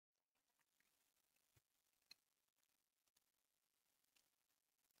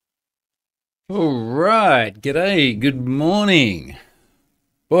All right. G'day. Good morning.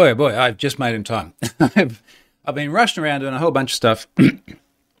 Boy, I've just made in time. I've been rushing around doing a whole bunch of stuff.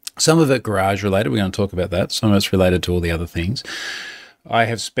 Some of it garage related. We're going to talk about that. Some of it's related to all the other things. I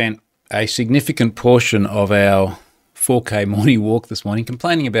have spent a significant portion of our 4K morning walk this morning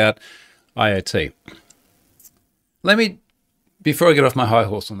complaining about IoT. Let me, before I get off my high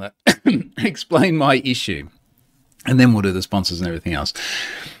horse on that, explain my issue, and then we'll do the sponsors and everything else.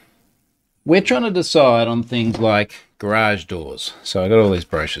 We're trying to decide on things like garage doors. So I got all these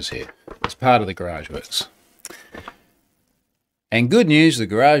brochures here. It's part of the Garage Works. And good news, the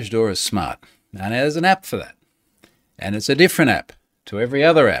garage door is smart. Now there's an app for that. And it's a different app to every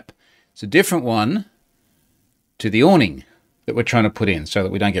other app. It's a different one to the awning that we're trying to put in so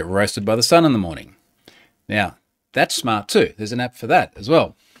that we don't get roasted by the sun in the morning. Now, that's smart too. There's an app for that as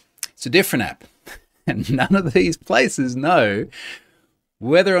well. It's a different app. And none of these places know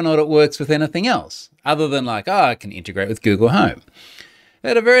whether or not it works with anything else, other than like, I can integrate with Google Home. I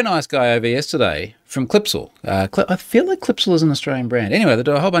had a very nice guy over yesterday from Clipsal. I feel like Clipsal is an Australian brand. Anyway, they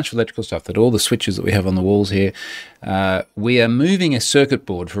do a whole bunch of electrical stuff. They do all the switches that we have on the walls here. We are moving a circuit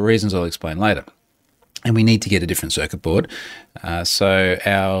board for reasons I'll explain later. And we need to get a different circuit board. So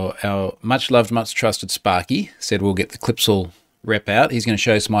our much-loved, much-trusted Sparky said we'll get the Clipsal rep out. He's going to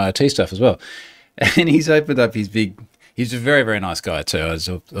show some IoT stuff as well. And he's opened up his big... He's a very, very nice guy too.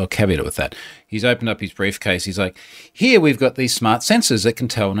 I'll caveat it with that. He's opened up his briefcase. He's like, here we've got these smart sensors that can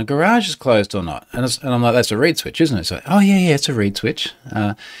tell when a garage is closed or not. And I'm like, that's a reed switch, isn't it? So, oh, yeah, it's a reed switch.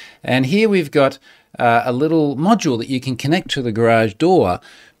 And here we've got a little module that you can connect to the garage door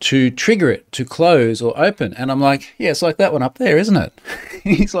to trigger it to close or open. And I'm like, yeah, it's like that one up there, isn't it?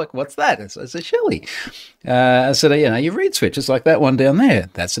 He's like, what's that? It's a Shelly. I said, your reed switch, it's like that one down there.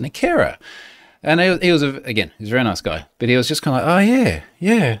 That's an Akera. And he was, again, he's a very nice guy, but he was just kind of like, oh,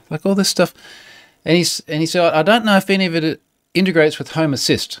 yeah, like all this stuff. And he said, I don't know if any of it integrates with Home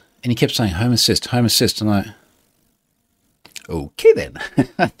Assist. And he kept saying, Home Assist. And I'm like, okay then.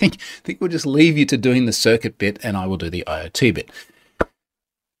 I think we'll just leave you to doing the circuit bit and I will do the IoT bit.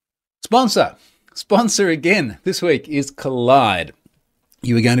 Sponsor again this week is Kolide.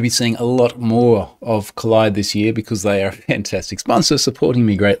 You are going to be seeing a lot more of Kolide this year because they are a fantastic sponsor, supporting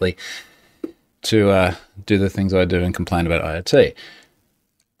me greatly to do the things I do and complain about IoT.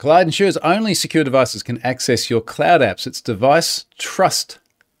 Kolide ensures only secure devices can access your cloud apps. It's device trust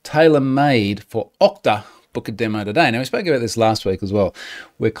tailor-made for Okta. Book a demo today. Now, we spoke about this last week as well,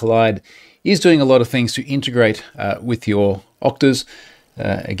 where Kolide is doing a lot of things to integrate with your Oktas.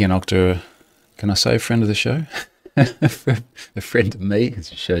 Again, Okta, can I say friend of the show? A friend of me.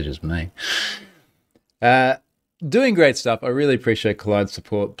 It's a show just me. Doing great stuff. I really appreciate Kolide's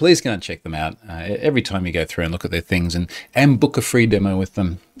support. Please go and check them out. Every time you go through and look at their things and book a free demo with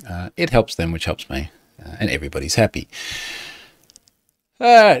them, it helps them, which helps me, and everybody's happy. All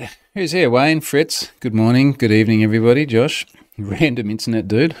right, who's here? Wayne, Fritz. Good morning, good evening, everybody. Josh, random internet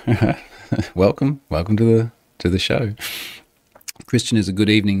dude. Welcome to the show. Christian is a good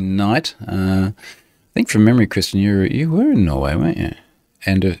evening night. I think from memory, Christian, you were in Norway, weren't you?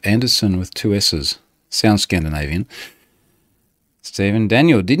 And Anderson with 2 S's. Sounds Scandinavian. Stephen,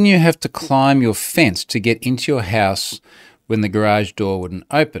 Daniel, didn't you have to climb your fence to get into your house when the garage door wouldn't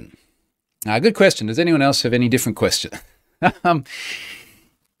open? Good question. Does anyone else have any different question?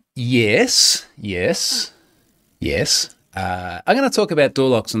 Yes. I'm going to talk about door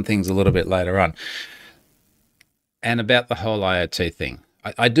locks and things a little bit later on, and about the whole IoT thing.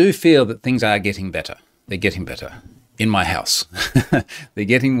 I do feel that things are getting better. They're getting better. In my house. They're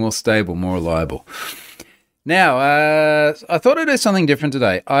getting more stable, more reliable. Now, I thought I'd do something different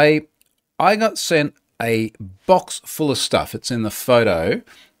today. I got sent a box full of stuff. It's in the photo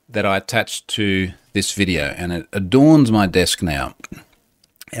that I attached to this video, and it adorns my desk now.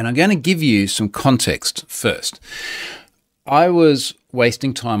 And I'm going to give you some context first. I was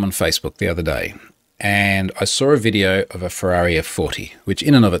wasting time on Facebook the other day, and I saw a video of a Ferrari F40, which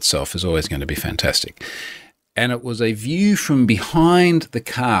in and of itself is always going to be fantastic. And it was a view from behind the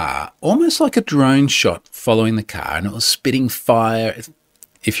car, almost like a drone shot following the car, and it was spitting fire.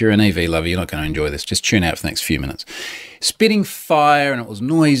 If you're an EV lover, you're not going to enjoy this. Just tune out for the next few minutes. Spitting fire, and it was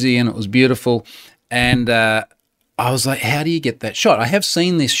noisy, and it was beautiful. And I was like, how do you get that shot? I have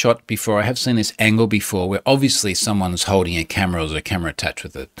seen this shot before. I have seen this angle before, where obviously someone's holding a camera, or there's a camera attached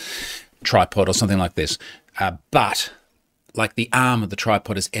with a tripod or something like this. But like the arm of the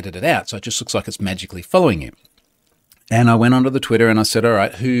tripod is edited out, so it just looks like it's magically following you. And I went onto the Twitter and I said, all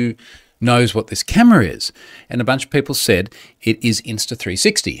right, who knows what this camera is? And a bunch of people said it is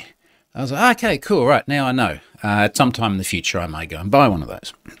Insta360. I was like, okay, cool, right, now I know. At some time in the future I may go and buy one of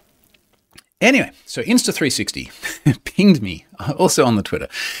those. Anyway, so Insta360 pinged me, also on the Twitter,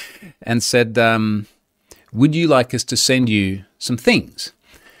 and said, would you like us to send you some things?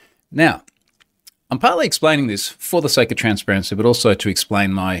 Now, I'm partly explaining this for the sake of transparency, but also to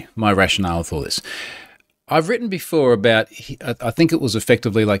explain my rationale with all this. I've written before about, I think it was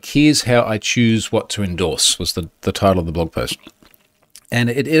effectively like, here's how I choose what to endorse, was the title of the blog post. And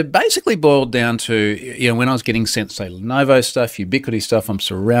it basically boiled down to, when I was getting sent, say, Lenovo stuff, Ubiquiti stuff I'm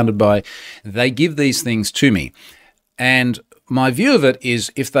surrounded by, they give these things to me. And my view of it is,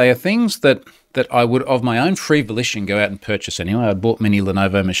 if they are things that I would, of my own free volition, go out and purchase anyway. I'd bought many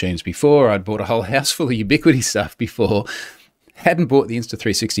Lenovo machines before. I'd bought a whole house full of Ubiquiti stuff before. Hadn't bought the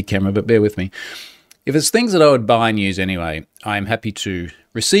Insta360 camera, but bear with me. If it's things that I would buy and use anyway, I am happy to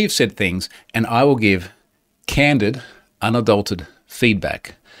receive said things, and I will give candid, unadulterated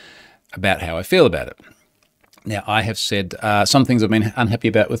feedback about how I feel about it. Now, I have said some things I've been unhappy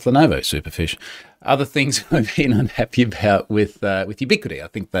about with Lenovo Superfish. Other things I've been unhappy about with Ubiquiti. I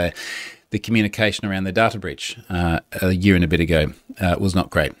think the communication around the data breach a year and a bit ago was not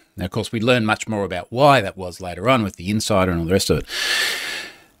great. Now, of course, we learned much more about why that was later on with the insider and all the rest of it.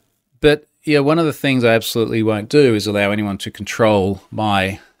 But one of the things I absolutely won't do is allow anyone to control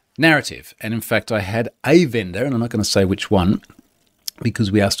my narrative. And in fact, I had a vendor, and I'm not going to say which one,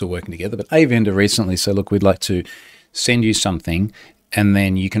 because we are still working together, but a vendor recently said, look, we'd like to send you something, and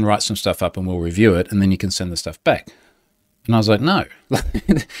then you can write some stuff up and we'll review it, and then you can send the stuff back. And I was like, no.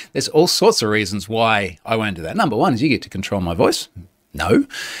 There's all sorts of reasons why I won't do that. Number one is you get to control my voice. No.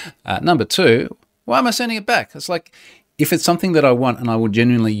 Number two, why am I sending it back? It's like, if it's something that I want and I would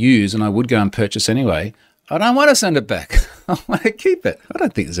genuinely use and I would go and purchase anyway, I don't want to send it back. I want to keep it. I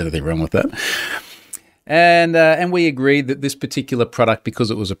don't think there's anything wrong with that. And we agreed that this particular product,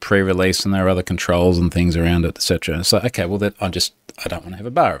 because it was a pre-release and there are other controls and things around it, etc. So, okay, well, I don't want to have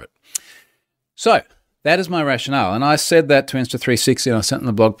a bar of it. So that is my rationale. And I said that to Insta360, and I sent in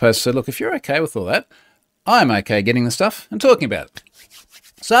the blog post, said, look, if you're okay with all that, I'm okay getting the stuff and talking about it.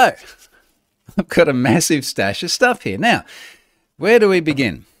 So I've got a massive stash of stuff here. Now, where do we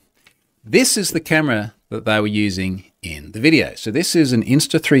begin? This is the camera that they were using in the video. So this is an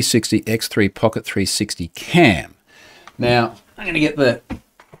Insta360 X3 Pocket 360 cam. Now, I'm going to get the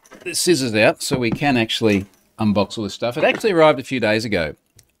scissors out so we can actually unbox all this stuff. It actually arrived a few days ago,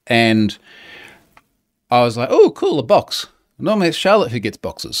 and I was like, oh, cool, a box. Normally it's Charlotte who gets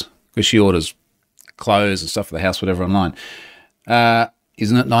boxes because she orders clothes and stuff for the house, whatever, online.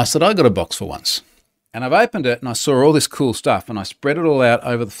 Isn't it nice that I got a box for once? And I've opened it and I saw all this cool stuff, and I spread it all out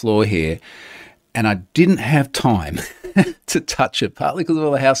over the floor here, and I didn't have time to touch it, partly because of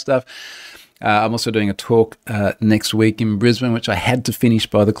all the house stuff. I'm also doing a talk next week in Brisbane, which I had to finish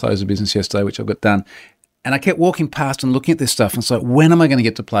by the close of business yesterday, which I've got done. And I kept walking past and looking at this stuff, and it's like, when am I going to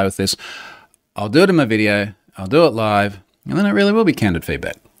get to play with this? I'll do it in my video, I'll do it live, and then it really will be candid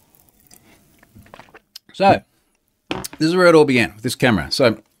feedback. So this is where it all began, with this camera.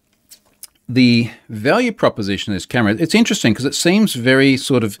 So the value proposition of this camera, it's interesting because it seems very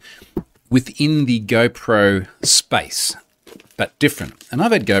sort of within the GoPro space, but different. And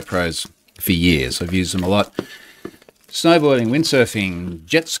I've had GoPros for years. I've used them a lot. Snowboarding, windsurfing,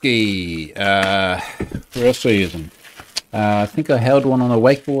 jet ski. Where else do I use them? I think I held one on a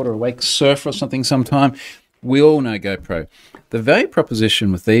wakeboard or a wake surf or something sometime. We all know GoPro. The value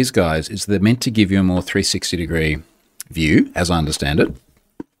proposition with these guys is they're meant to give you a more 360-degree view, as I understand it.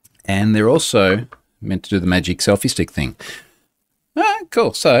 And they're also meant to do the magic selfie stick thing.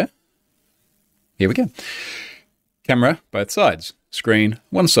 Cool. So here we go. Camera, both sides. Screen,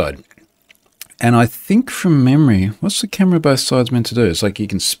 one side. And I think from memory, what's the camera both sides meant to do? It's like you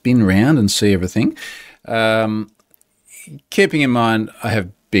can spin round and see everything. Keeping in mind, I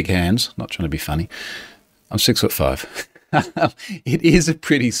have big hands. Not trying to be funny. I'm 6'5". It is a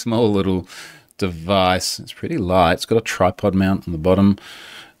pretty small little device. It's pretty light. It's got a tripod mount on the bottom.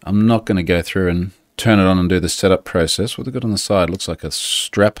 I'm not going to go through and turn it on and do the setup process. What they've got on the side looks like a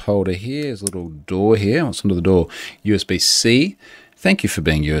strap holder here. There's a little door here. What's under the door? USB-C. Thank you for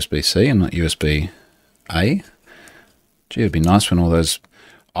being USB-C and not USB-A. Gee, it'd be nice when all those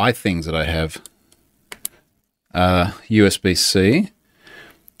things that I have USB-C.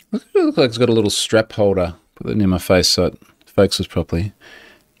 Looks like it's got a little strap holder. Put that near my face so it focuses properly.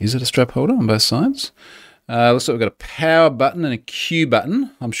 Is it a strap holder on both sides? Looks like we've got a power button and a Q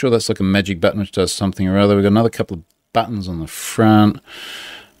button. I'm sure that's like a magic button which does something or other. We've got another couple of buttons on the front.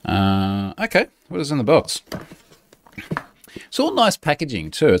 Okay, what is in the box? It's all nice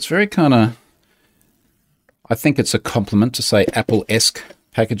packaging too. It's very kind of, I think it's a compliment to say Apple-esque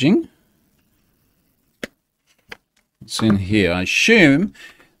packaging. It's in here. I assume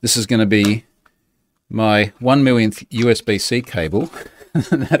this is going to be my 1 millionth USB-C cable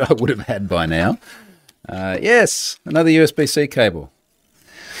that I would have had by now. Yes, another USB-C cable.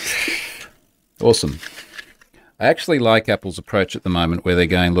 Awesome. I actually like Apple's approach at the moment where they're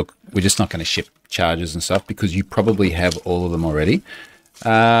going, look, we're just not going to ship chargers and stuff because you probably have all of them already.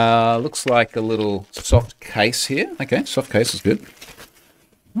 Looks like a little soft case here. Okay, soft case is good.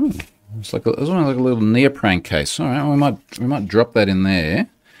 It's like almost like a little neoprene case. All right, we might drop that in there.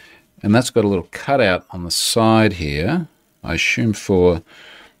 And that's got a little cutout on the side here. I assume for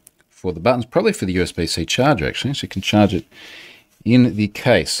the buttons, probably for the USB-C charger actually, so you can charge it in the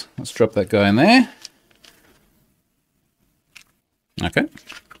case. Let's drop that guy in there. Okay,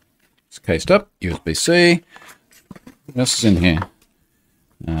 it's cased up, USB-C. What else is in here?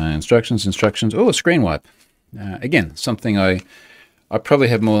 Instructions. Oh, a screen wipe. Again, something I probably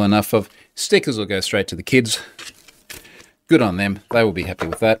have more than enough of. Stickers will go straight to the kids. Good on them. They will be happy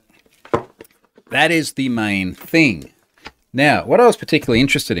with that. That is the main thing. Now, what I was particularly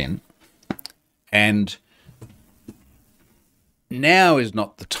interested in, and now is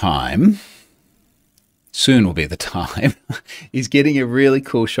not the time, soon will be the time, is getting a really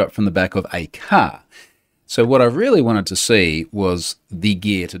cool shot from the back of a car. So what I really wanted to see was the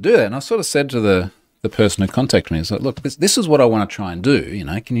gear to do that. And I sort of said to the person who contacted me, I was like, look, this is what I want to try and do. You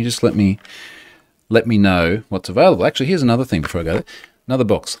know, can you just let me know what's available? Actually, here's another thing before I go there. Another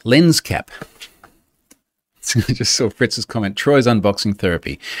box, lens cap. I just saw Fritz's comment, Troy's unboxing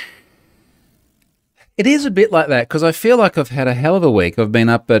therapy. It is a bit like that because I feel like I've had a hell of a week. I've been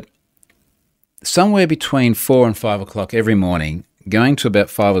up at somewhere between 4 and 5 o'clock every morning, going to about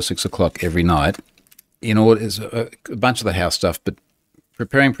 5 or 6 o'clock every night. In order, a bunch of the house stuff, but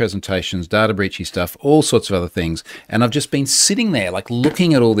preparing presentations, data breachy stuff, all sorts of other things. And I've just been sitting there, like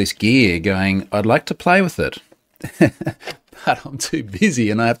looking at all this gear, going, I'd like to play with it, but I'm too busy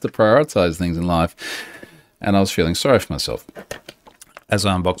and I have to prioritize things in life. And I was feeling sorry for myself as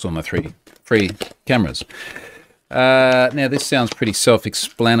I unboxed all my three free cameras. Now, this sounds pretty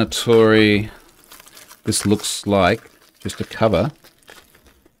self-explanatory. This looks like just a cover.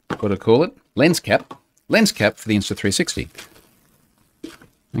 What do I call it? Lens cap. Lens cap for the Insta360.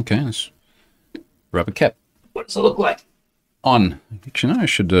 Okay, let's rubber cap. What does it look like? On. Actually, you know what I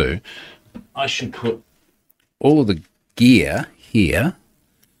should do? I should put all of the gear here.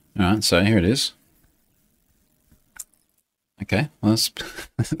 All right, so here it is. Okay, well,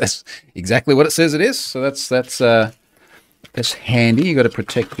 that's exactly what it says it is. So that's handy. You got to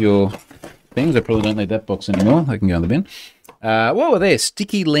protect your things. I probably don't need that box anymore. They can go in the bin. What were there?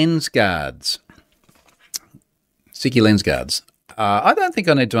 Sticky lens guards. Sticky lens guards. I don't think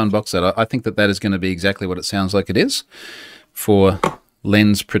I need to unbox that. I think that is going to be exactly what it sounds like it is for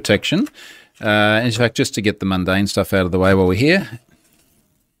lens protection. In fact, just to get the mundane stuff out of the way while we're here,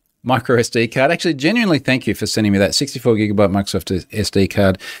 micro SD card. Actually, genuinely thank you for sending me that 64 gigabyte Microsoft SD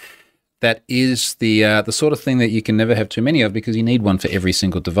card. That is the sort of thing that you can never have too many of because you need one for every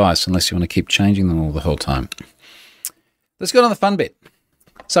single device unless you want to keep changing them all the whole time. Let's go on the fun bit.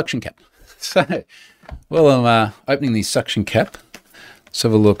 Suction cap. So, well, I'm opening the suction cap. Let's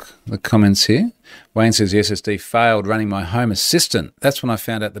have a look at the comments here. Wayne says the SSD failed running my Home Assistant. That's when I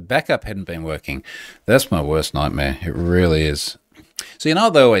found out the backup hadn't been working. That's my worst nightmare. It really is. So you know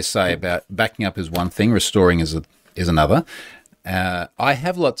what they always say about backing up is one thing, restoring is another. I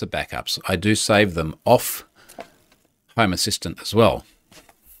have lots of backups. I do save them off Home Assistant as well.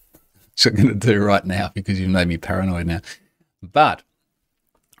 Which I'm going to do right now because you've made me paranoid now. But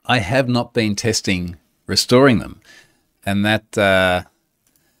I have not been testing restoring them. And that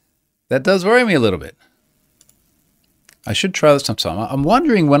does worry me a little bit. I should try this sometime. I'm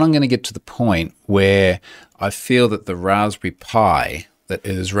wondering when I'm going to get to the point where I feel that the Raspberry Pi that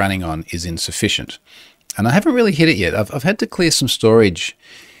it is running on is insufficient. And I haven't really hit it yet. I've had to clear some storage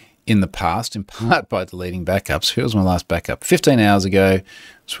in the past, in part by deleting backups. Here was my last backup. 15 hours ago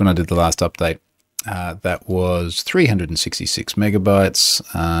was when I did the last update. That was 366 megabytes.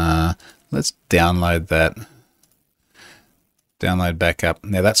 Let's download that. Download backup.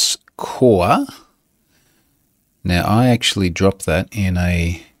 Now that's Core. Now I actually dropped that in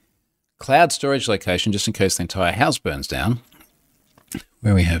a cloud storage location just in case the entire house burns down.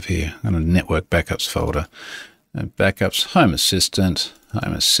 Where we have here, on a network backups folder. Backups, Home Assistant.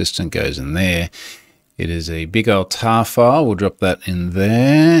 Home Assistant goes in there. It is a big old tar file. We'll drop that in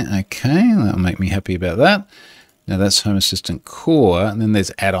there. Okay, that'll make me happy about that. Now that's Home Assistant Core. And then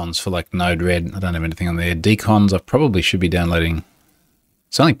there's add-ons for like Node-RED. I don't have anything on there. Decons, I probably should be downloading.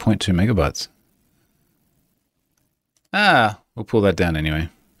 It's only 0.2 megabytes. We'll pull that down anyway.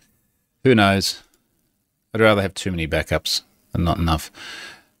 Who knows? I'd rather have too many backups than not enough.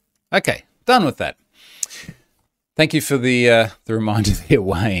 Okay, done with that. Thank you for the reminder there,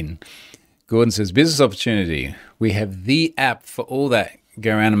 Wayne. Gordon says, business opportunity. We have the app for all that.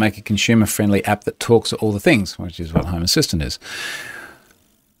 Go around and make a consumer-friendly app that talks to all the things, which is what Home Assistant is.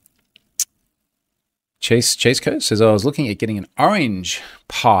 Chaseco says, I was looking at getting an orange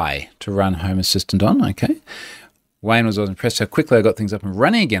Pi to run Home Assistant on. Okay. Wayne was impressed how quickly I got things up and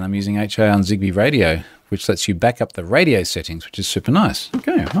running again. I'm using HI on Zigbee radio, which lets you back up the radio settings, which is super nice.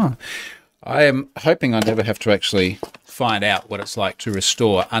 Okay. Oh. I am hoping I never have to actually find out what it's like to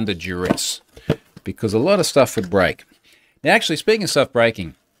restore under duress, because a lot of stuff would break. Now, actually, speaking of stuff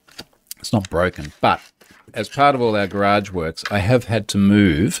breaking, it's not broken, but as part of all our garage works, I have had to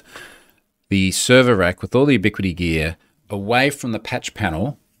move the server rack with all the Ubiquiti gear away from the patch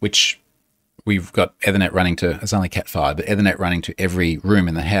panel, which we've got Ethernet running to, it's only Cat5, but Ethernet running to every room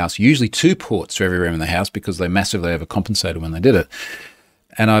in the house, usually 2 ports to every room in the house because they massively overcompensated when they did it.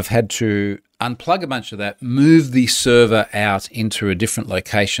 And I've had to unplug a bunch of that, move the server out into a different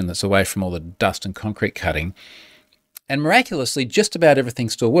location that's away from all the dust and concrete cutting. And miraculously, just about everything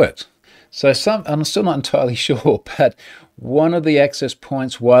still worked. So I'm still not entirely sure, but one of the access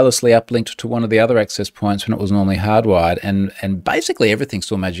points wirelessly uplinked to one of the other access points when it was normally hardwired, and basically everything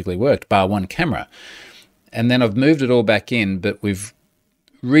still magically worked, bar one camera. And then I've moved it all back in, but we've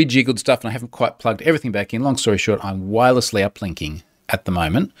rejiggled stuff and I haven't quite plugged everything back in. Long story short, I'm wirelessly uplinking at the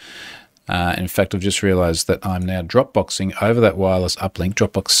moment. In fact, I've just realized that I'm now Dropboxing over that wireless uplink,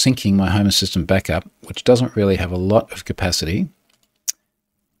 Dropbox syncing my Home Assistant backup, which doesn't really have a lot of capacity.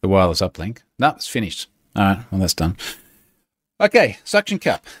 The wireless uplink. No, it's finished. All right, well, that's done. Okay, suction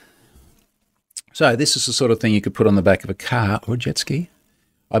cup. So this is the sort of thing you could put on the back of a car or a jet ski.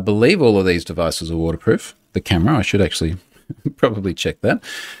 I believe all of these devices are waterproof. The camera, I should actually probably check that.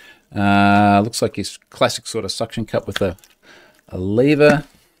 Looks like his classic sort of suction cup with a lever,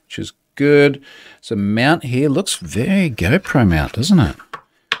 which is good. So mount here looks very GoPro mount, doesn't it?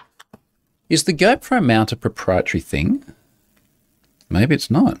 Is the GoPro mount a proprietary thing? Maybe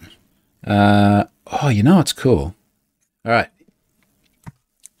it's not. Oh, you know it's cool. All right.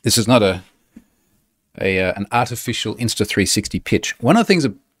 This is not an artificial Insta360 pitch. One of the things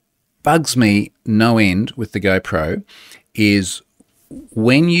that bugs me no end with the GoPro is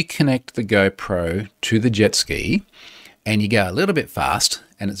when you connect the GoPro to the jet ski and you go a little bit fast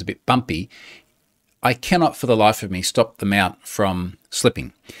and it's a bit bumpy, I cannot for the life of me stop the mount from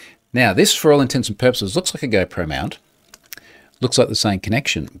slipping. Now, this, for all intents and purposes, looks like a GoPro mount. Looks like the same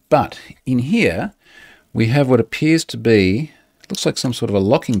connection. But in here, we have what appears to be, looks like some sort of a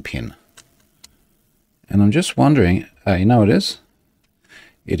locking pin. And I'm just wondering, you know what it is?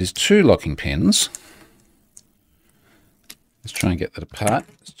 It is 2 locking pins. Let's try and get that apart.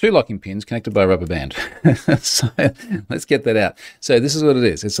 It's 2 locking pins connected by a rubber band. So let's get that out. So this is what it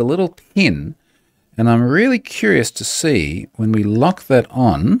is. It's a little pin, and I'm really curious to see when we lock that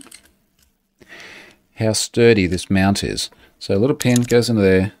on how sturdy this mount is. So a little pin goes into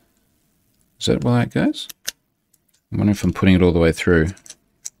there. Is that where it goes? I'm wondering if I'm putting it all the way through.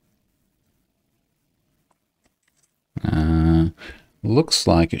 Looks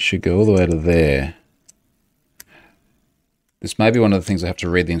like it should go all the way to there. This may be one of the things I have to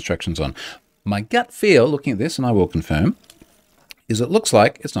read the instructions on. My gut feel, looking at this, and I will confirm, is it looks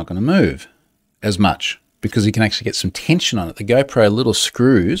like it's not going to move as much because you can actually get some tension on it. The GoPro little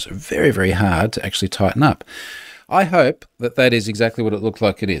screws are very, very hard to actually tighten up. I hope that that is exactly what it looks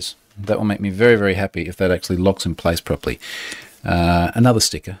like it is. That will make me very, very happy if that actually locks in place properly. Another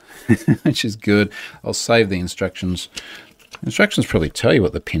sticker, which is good. I'll save the instructions. Instructions probably tell you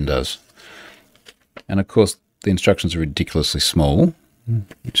what the pin does. And of course, the instructions are ridiculously small,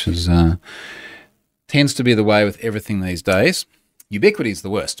 which is tends to be the way with everything these days. Ubiquiti is the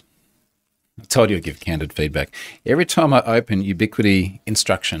worst. I told you I'd give candid feedback. Every time I open Ubiquiti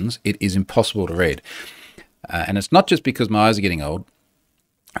instructions, it is impossible to read. And it's not just because my eyes are getting old,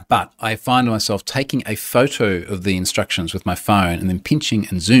 but I find myself taking a photo of the instructions with my phone and then pinching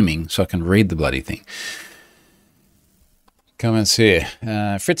and zooming so I can read the bloody thing. Comments here.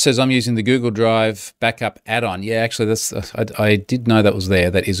 Fritz says, I'm using the Google Drive backup add-on. Yeah, actually, that's I did know that was there.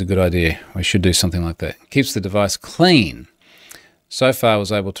 That is a good idea. We should do something like that. Keeps the device clean. So far, I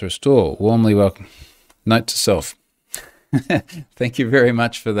was able to restore. Warmly welcome. Note to self. Thank you very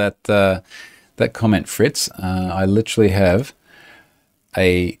much for that that comment, Fritz. I literally have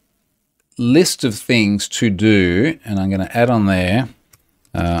a list of things to do, and I'm going to add on there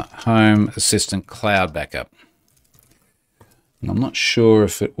Home Assistant Cloud Backup. And I'm not sure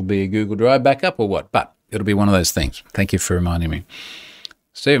if it will be a Google Drive backup or what, but it'll be one of those things. Thank you for reminding me.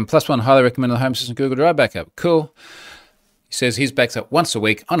 Stephen, +1, highly recommend the Home Assistant Google Drive backup. Cool. He says his backs up once a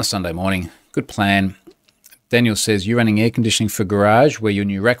week on a Sunday morning. Good plan. Daniel says, you're running air conditioning for garage where your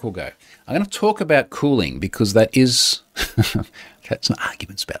new rack will go. I'm going to talk about cooling because that is, that's no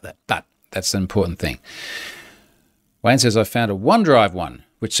arguments about that, but that's an important thing. Wayne says, I found a OneDrive one,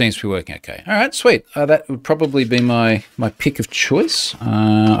 which seems to be working okay. All right, sweet. That would probably be my pick of choice.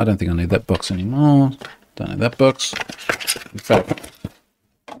 I don't think I need that box anymore. Don't need that box. In fact,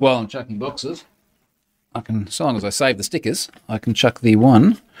 while I'm chucking boxes, I can, so long as I save the stickers, I can chuck the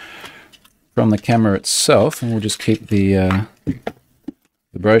one from the camera itself, and we'll just keep the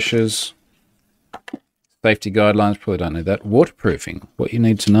brochures, safety guidelines, probably don't need that. Waterproofing, what you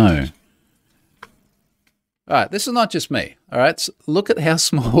need to know. All right, this is not just me. All right, so look at how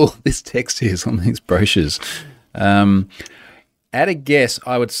small this text is on these brochures. At a guess,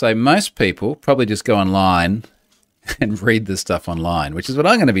 I would say most people probably just go online and read this stuff online, which is what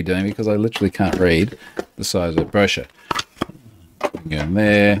I'm going to be doing because I literally can't read the size of the brochure. Go in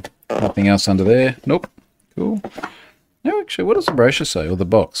there. Nothing else under there. Nope. Cool. No, actually, what does the brochure say, or the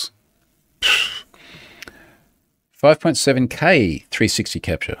box? 5.7K 360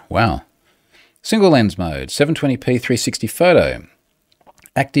 capture. Wow. Single lens mode, 720p 360 photo,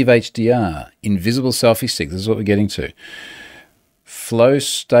 active HDR, invisible selfie stick. This is what we're getting to. Flow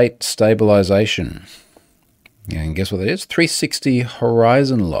state stabilization. Yeah, and guess what that is? 360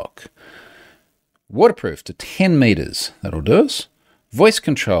 horizon lock. Waterproof to 10 meters. That'll do us. Voice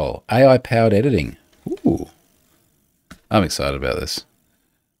control, AI-powered editing. Ooh, I'm excited about this.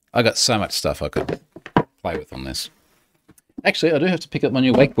 I got so much stuff I could play with on this. Actually, I do have to pick up my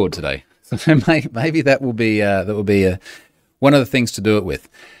new wakeboard today, so maybe that will be one of the things to do it with.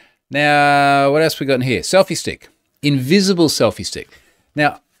 Now, what else we got in here? Selfie stick, invisible selfie stick.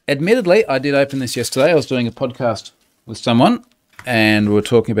 Now, admittedly, I did open this yesterday. I was doing a podcast with someone, and we were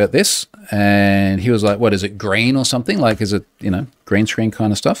talking about this, and he was like, what, is it green or something? Like, is it, green screen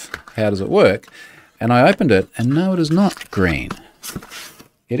kind of stuff? How does it work? And I opened it, and no, it is not green.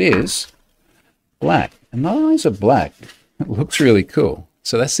 It is black. And not only is it black, it looks really cool.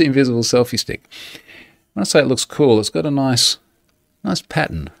 So that's the invisible selfie stick. When I say it looks cool, it's got a nice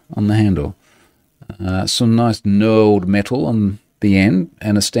pattern on the handle. Some nice knurled metal on the end,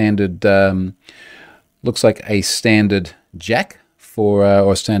 and a standard, looks like a standard jack for,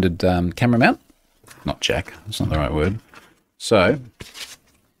 or a standard camera mount. Not jack, that's not the right word. So,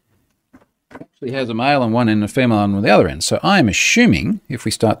 actually has a male on one end and a female on the other end. So I am assuming, if we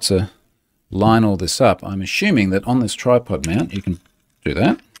start to line all this up, I'm assuming that on this tripod mount, you can do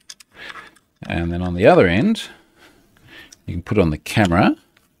that. And then on the other end, you can put it on the camera.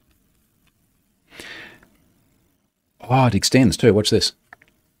 Oh, it extends too. Watch this.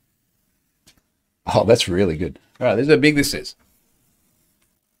 Oh, that's really good. All right, this is how big this is.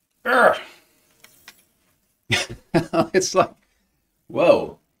 It's like,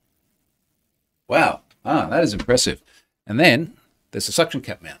 whoa. Wow. Ah, that is impressive. And then there's a suction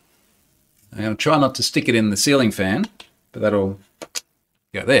cap mount. I'm going to try not to stick it in the ceiling fan, but that'll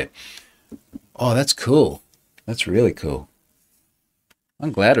go there. Oh, that's cool. That's really cool.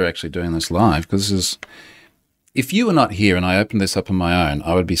 I'm glad we're actually doing this live, because this is... If you were not here and I opened this up on my own,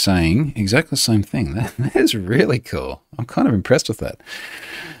 I would be saying exactly the same thing. That is really cool. I'm kind of impressed with that.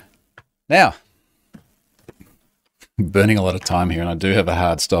 Now, burning a lot of time here, and I do have a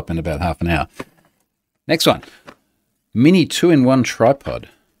hard stop in about half an hour. Next one, mini 2-in-1 tripod.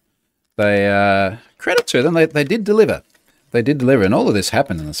 They, credit to them, they did deliver. They did deliver, and all of this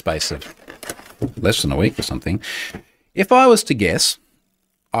happened in the space of less than a week or something. If I was to guess,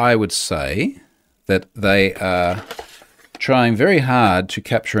 I would say that they are trying very hard to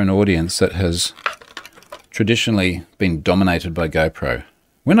capture an audience that has traditionally been dominated by GoPro.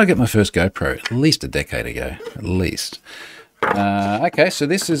 When did I get my first GoPro? At least a decade ago, at least. Okay, so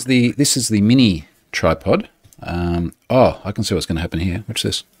this is the mini tripod. Oh, I can see what's going to happen here. Watch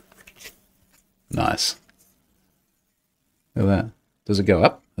this. Nice. Look at that. Does it go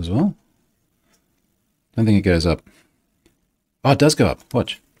up as well? I don't think it goes up. Oh, it does go up.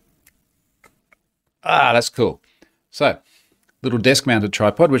 Watch. Ah, that's cool. So, little desk-mounted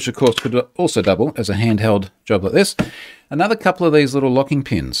tripod, which of course could also double as a handheld job like this. Another couple of these little locking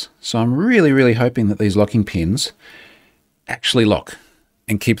pins. So I'm really, really hoping that these locking pins actually lock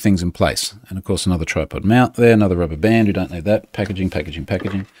and keep things in place. And of course, another tripod mount there, another rubber band. You don't need that. Packaging, packaging,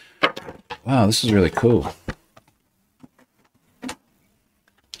 packaging. Wow, this is really cool.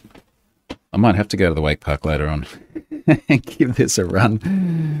 I might have to go to the wake park later on and give this a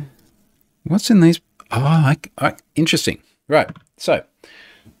run. What's in these? Oh, interesting. Right. So,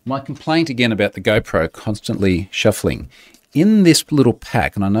 my complaint again about the GoPro constantly shuffling. In this little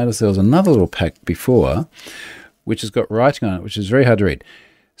pack, and I noticed there was another little pack before, which has got writing on it, which is very hard to read.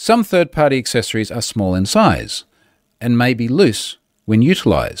 Some third-party accessories are small in size and may be loose when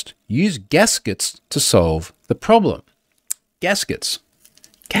utilised. Use gaskets to solve the problem. Gaskets.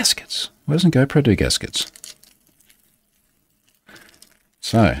 Gaskets. Why doesn't GoPro do gaskets?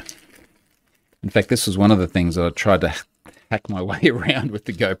 So, in fact, this was one of the things that I tried to hack my way around with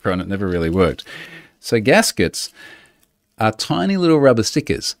the GoPro and it never really worked. So gaskets are tiny little rubber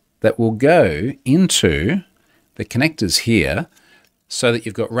stickers that will go into the connectors here so that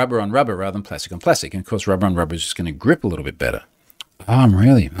you've got rubber on rubber rather than plastic on plastic. And of course, rubber on rubber is just going to grip a little bit better. Oh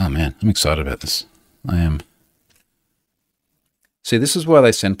man, I'm excited about this. I am. See, this is why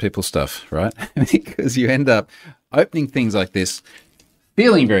they send people stuff, right? Because you end up opening things like this,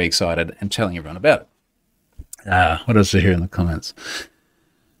 feeling very excited and telling everyone about it. What else is here in the comments?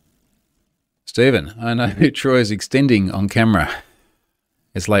 Stephen, I know Troy's extending on camera.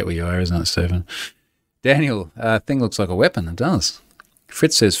 It's late where you are, isn't it, Stephen? Daniel, thing looks like a weapon. It does.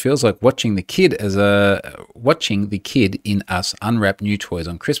 Fritz says, feels like watching the kid in us unwrap new toys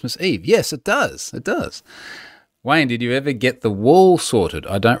on Christmas Eve. Yes, it does. It does. Wayne, did you ever get the wall sorted?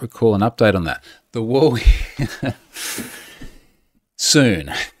 I don't recall an update on that. The wall...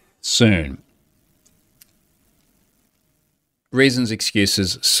 Soon. Reasons,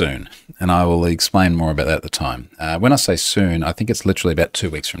 excuses, soon. And I will explain more about that at the time. When I say soon, I think it's literally about 2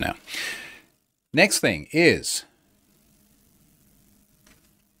 weeks from now. Next thing is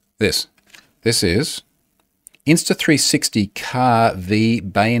this. This is Insta360 Car V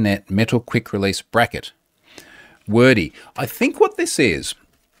Bayonet Metal Quick Release Bracket. Wordy. I think what this is,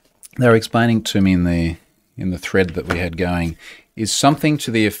 they were explaining to me in the thread that we had going, is something to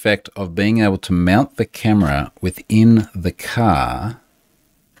the effect of being able to mount the camera within the car.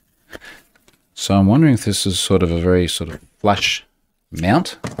 So I'm wondering if this is sort of a very sort of flush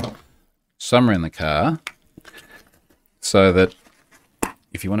mount somewhere in the car so that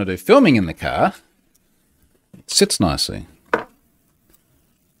if you want to do filming in the car, it sits nicely.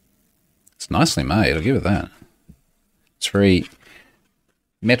 It's nicely made, I'll give it that. It's very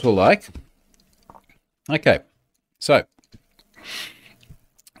metal-like. Okay, so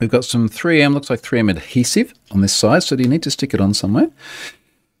we've got some 3M, looks like 3M adhesive on this side. So do you need to stick it on somewhere?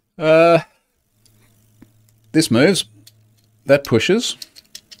 This moves. That pushes.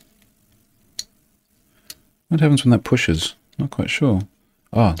 What happens when that pushes? Not quite sure.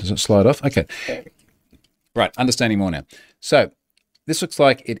 Oh, does it slide off? Okay. Right, understanding more now. So this looks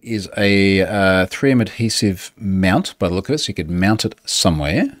like it is a 3M adhesive mount by the look of it. So you could mount it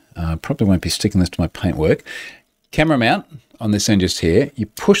somewhere. Probably won't be sticking this to my paintwork. Camera mount on this end just here. You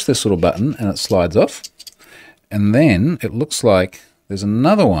push this little button and it slides off. And then it looks like there's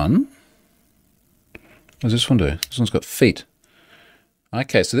another one. What does this one do? This one's got feet.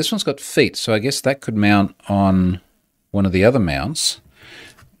 Okay, so this one's got feet. So I guess that could mount on one of the other mounts.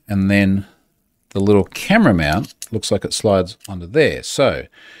 And then the little camera mount looks like it slides onto there. So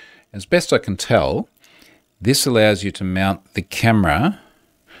as best I can tell, this allows you to mount the camera.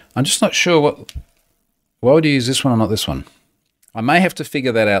 I'm just not sure why would you use this one or not this one? I may have to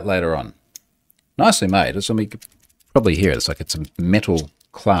figure that out later on. Nicely made. It's, I mean, you could probably hear it. It's like it's a metal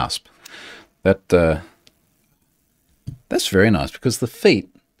clasp. That's very nice because the feet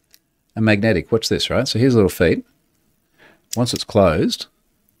are magnetic. Watch this, right? So here's little feet. Once it's closed,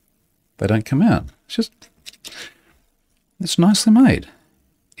 they don't come out. It's nicely made.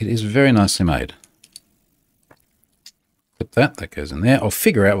 It is very nicely made. Clip that goes in there. I'll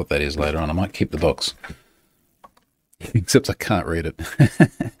figure out what that is later on. I might keep the box. Except I can't read it.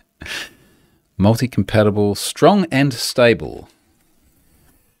 Multi-compatible, strong and stable.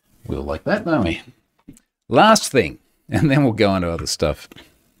 We'll like that, don't we? Last thing, and then we'll go on to other stuff.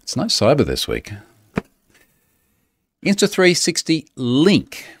 It's no cyber this week. Insta360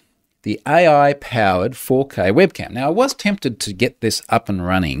 Link, the AI-powered 4K webcam. Now, I was tempted to get this up and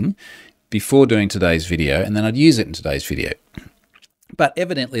running before doing today's video, and then I'd use it in today's video. But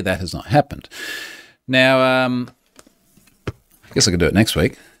evidently that has not happened. Now, I guess I could do it next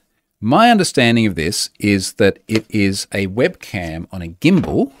week. My understanding of this is that it is a webcam on a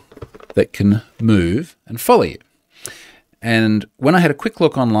gimbal that can move and follow you. And when I had a quick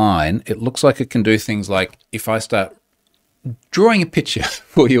look online, it looks like it can do things like if I start drawing a picture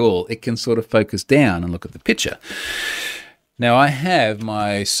for you all, it can sort of focus down and look at the picture. Now I have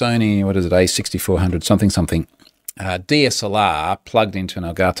my Sony, what is it, A6400 something DSLR plugged into an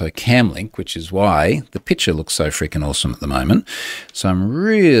Elgato Camlink, which is why the picture looks so freaking awesome at the moment. So I'm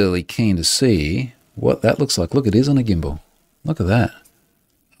really keen to see what that looks like. Look, it is on a gimbal. Look at that.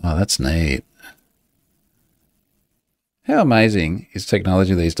 Oh, that's neat. How amazing is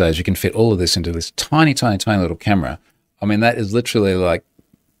technology these days? You can fit all of this into this tiny, tiny, tiny little camera. I mean, that is literally like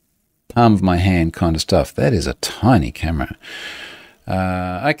palm of my hand kind of stuff. That is a tiny camera.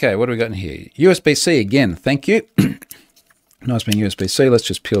 Okay, what do we got in here? USB-C again, thank you. Nice being USB-C. Let's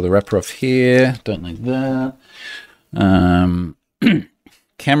just peel the wrapper off here. Don't need that.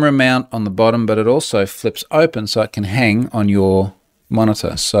 Camera mount on the bottom, but it also flips open so it can hang on your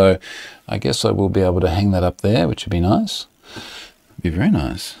monitor. So I guess I will be able to hang that up there, which would be nice. Be very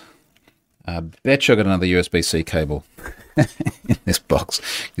nice. I bet you I got another USB-C cable in this box,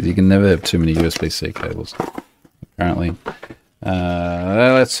 because you can never have too many USB-C cables, apparently.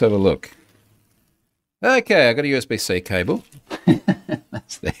 Let's have a look. Okay, I got a USB-C cable.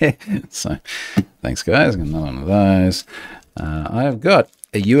 That's there. So thanks, guys. Got another one of those. I've got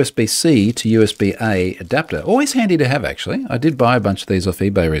a USB-C to USB-A adapter. Always handy to have, actually. I did buy a bunch of these off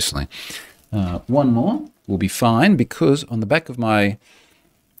eBay recently. One more will be fine, because on the back of my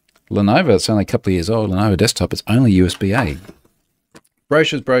Lenovo, it's only a couple of years old, Lenovo desktop, it's only USB-A.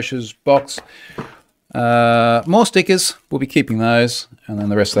 Brochures, box. More stickers. We'll be keeping those, and then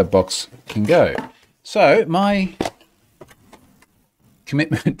the rest of that box can go. So my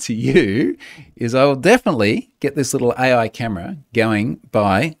commitment to you is I will definitely get this little AI camera going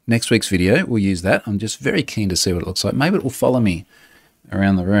by next week's video. We'll use that. I'm just very keen to see what it looks like. Maybe it will follow me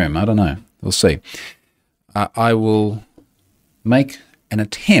around the room. I don't know. We'll see. I will make an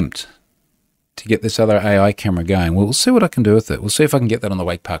attempt to get this other AI camera going. We'll see what I can do with it. We'll see if I can get that on the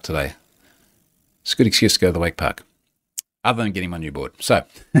wake park today. It's a good excuse to go to the wake park, other than getting my new board. So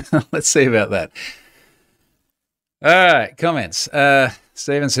let's see about that. All right, comments.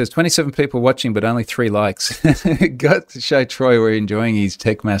 Stephen says, 27 people watching, but only 3 likes. Got to show Troy we're enjoying his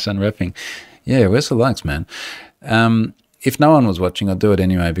TechMass unwrapping. Yeah, where's the likes, man? If no one was watching, I'd do it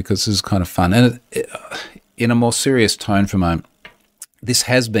anyway, because this is kind of fun. And in a more serious tone for a moment, this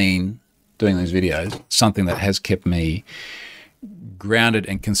has been, doing these videos, something that has kept me grounded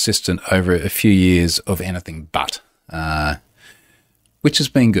and consistent over a few years of anything but, which has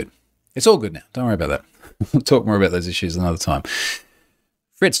been good. It's all good now. Don't worry about that. We'll talk more about those issues another time.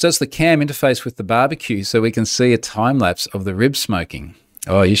 Fritz, does the cam interface with the barbecue so we can see a time lapse of the rib smoking?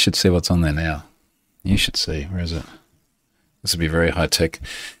 Oh, you should see what's on there now. You should see. Where is it? This would be very high tech.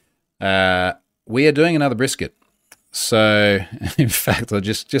 We are doing another brisket. So, in fact, I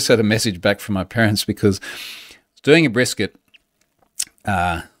just had a message back from my parents, because I was doing a brisket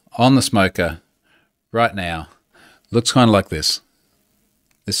on the smoker right now. Looks kind of like this.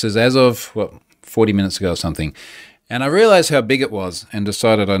 This is as of, 40 minutes ago or something. And I realized how big it was and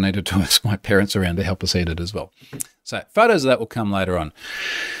decided I needed to ask my parents around to help us eat it as well. So photos of that will come later on.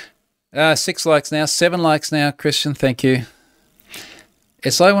 6 likes now, 7 likes now. Christian, thank you.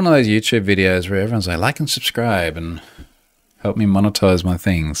 It's like one of those YouTube videos where everyone's like and subscribe and help me monetize my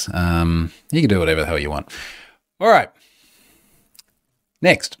things. You can do whatever the hell you want. All right.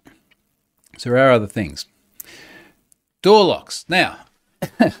 Next. So there are other things. Door locks. Now,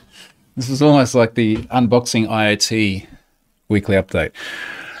 this is almost like the unboxing IoT weekly update.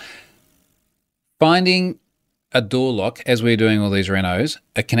 Finding a door lock, as we're doing all these renos,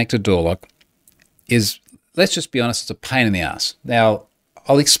 a connected door lock, is, let's just be honest, it's a pain in the ass. Now,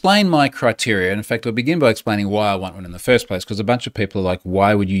 I'll explain my criteria. And in fact, I'll begin by explaining why I want one in the first place, because a bunch of people are like,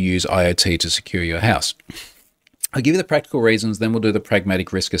 why would you use IoT to secure your house? I'll give you the practical reasons, then we'll do the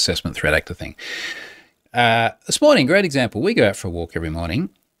pragmatic risk assessment threat actor thing. This morning, great example. We go out for a walk every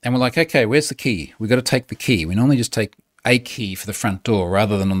morning, and we're like, okay, where's the key? We've got to take the key. We normally just take a key for the front door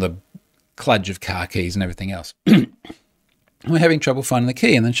rather than on the kludge of car keys and everything else. We're having trouble finding the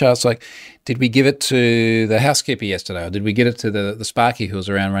key. And then Charlotte's like, did we give it to the housekeeper yesterday? Or did we get it to the Sparky who was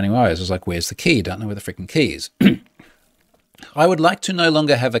around running wires? I was like, where's the key? Don't know where the freaking key is. I would like to no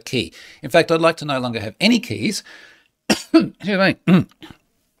longer have a key. In fact, I'd like to no longer have any keys, including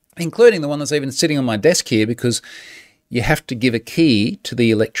the one that's even sitting on my desk here, because you have to give a key to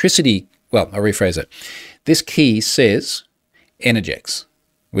the electricity. Well, I'll rephrase it. This key says Energex,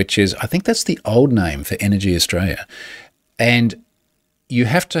 which is, I think that's the old name for Energy Australia. And you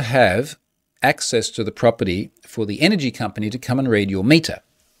have to have access to the property for the energy company to come and read your meter.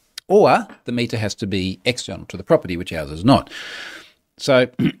 Or the meter has to be external to the property, which ours is not. So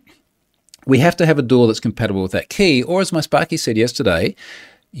we have to have a door that's compatible with that key. Or as my Sparky said yesterday,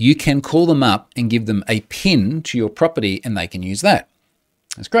 you can call them up and give them a PIN to your property and they can use that.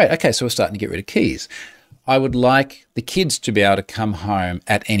 That's great. Okay, so we're starting to get rid of keys. I would like the kids to be able to come home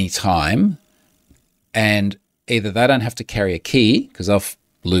at any time, and either they don't have to carry a key because they'll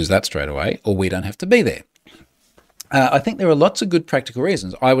lose that straight away, or we don't have to be there. I think there are lots of good practical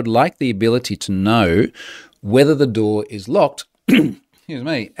reasons. I would like the ability to know whether the door is locked, excuse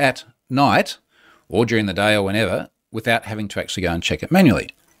me, at night or during the day or whenever, without having to actually go and check it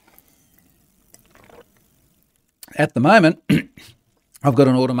manually. At the moment, I've got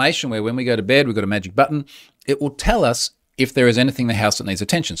an automation where when we go to bed, we've got a magic button. It will tell us if there is anything in the house that needs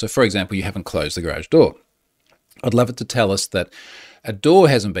attention. So, for example, you haven't closed the garage door. I'd love it to tell us that a door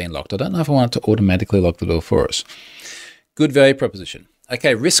hasn't been locked. I don't know if I want it to automatically lock the door for us. Good value proposition.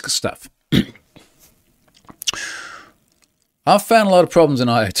 Okay, risk stuff. I've found a lot of problems in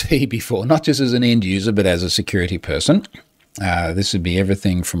IoT before, not just as an end user, but as a security person. This would be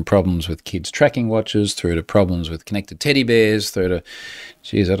everything from problems with kids' tracking watches through to problems with connected teddy bears through to,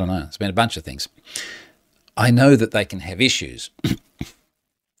 geez, I don't know. It's been a bunch of things. I know that they can have issues.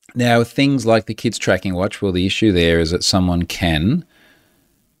 Now, things like the kids' tracking watch, well, the issue there is that someone can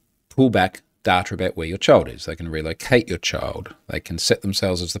pull back data about where your child is. They can relocate your child. They can set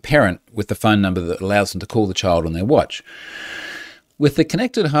themselves as the parent with the phone number that allows them to call the child on their watch. With the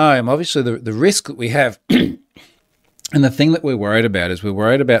connected home, obviously the risk that we have and the thing that we're worried about is we're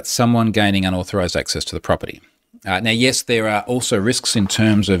worried about someone gaining unauthorized access to the property. Now, yes, there are also risks in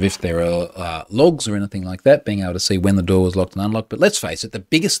terms of if there are logs or anything like that, being able to see when the door was locked and unlocked. But let's face it, the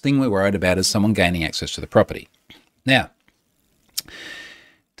biggest thing we're worried about is someone gaining access to the property. Now,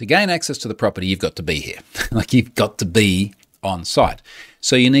 to gain access to the property, you've got to be here. Like, you've got to be on site.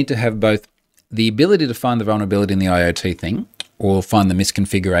 So you need to have both the ability to find the vulnerability in the IoT thing or find the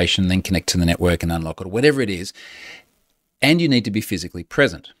misconfiguration, then connect to the network and unlock it, or whatever it is, and you need to be physically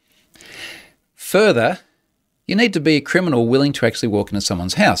present. Further, you need to be a criminal willing to actually walk into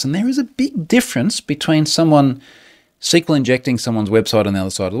someone's house. And there is a big difference between someone SQL injecting someone's website on the other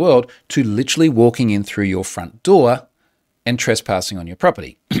side of the world to literally walking in through your front door and trespassing on your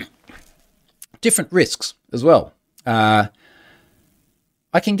property. Different risks as well. I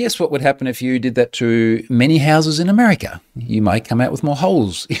can guess what would happen if you did that to many houses in America. You might come out with more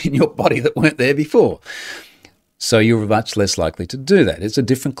holes in your body that weren't there before. So you're much less likely to do that. It's a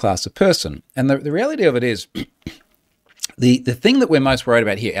different class of person. And the reality of it is, the thing that we're most worried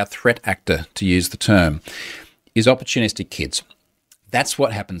about here, our threat actor, to use the term, is opportunistic kids. That's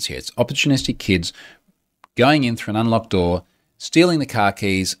what happens here. It's opportunistic kids going in through an unlocked door, stealing the car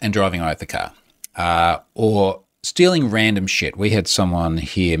keys and driving away with the car. Or stealing random shit. We had someone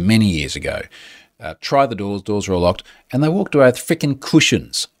here many years ago try the doors were all locked, and they walked away with freaking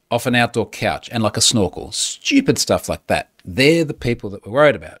cushions off an outdoor couch and like a snorkel. Stupid stuff like that. They're the people that we're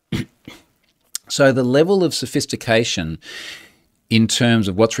worried about. So the level of sophistication in terms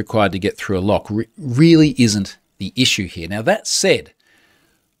of what's required to get through a lock really isn't the issue here. Now, that said,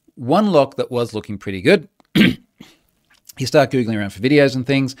 one lock that was looking pretty good, you start Googling around for videos and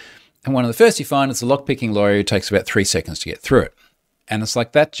things, and one of the first you find is a lock-picking lawyer who takes about 3 seconds to get through it. And it's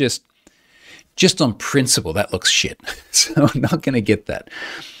like that just on principle, that looks shit. So I'm not going to get that.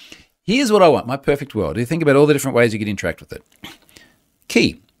 Here's what I want, my perfect world. You think about all the different ways you could interact with it.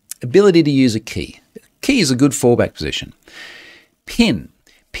 Key, ability to use a key. Key is a good fallback position. PIN.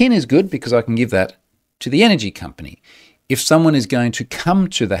 PIN is good because I can give that to the energy company. If someone is going to come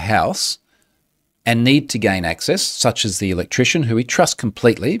to the house and need to gain access, such as the electrician who we trust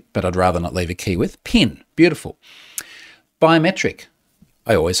completely, but I'd rather not leave a key with, PIN, beautiful. Biometric,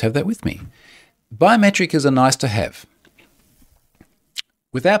 I always have that with me. Biometric is a nice to have.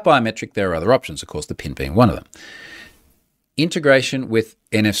 Without biometric, there are other options, of course, the PIN being one of them. Integration with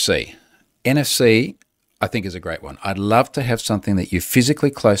NFC. NFC, I think, is a great one. I'd love to have something that you're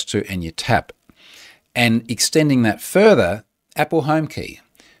physically close to and you tap. And extending that further, Apple HomeKey.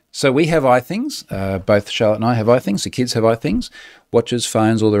 So we have iThings, both Charlotte and I have iThings, the kids have iThings, watches,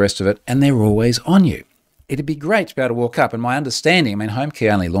 phones, all the rest of it, and they're always on you. It'd be great to be able to walk up. And my understanding,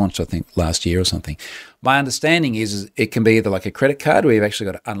 HomeKey only launched, I think, last year or something. My understanding is it can be either like a credit card where you've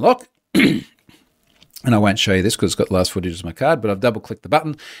actually got to unlock, and I won't show you this because it's got the last footage of my card, but I've double-clicked the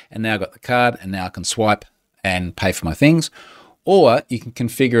button and now I've got the card and now I can swipe and pay for my things. Or you can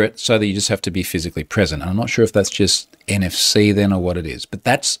configure it so that you just have to be physically present. And I'm not sure if that's just NFC then or what it is, but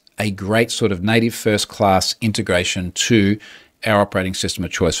that's a great sort of native first-class integration to our operating system of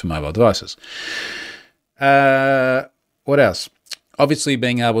choice for mobile devices. What else? Obviously,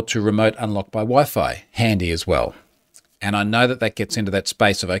 being able to remote unlock by Wi-Fi, handy as well. And I know that gets into that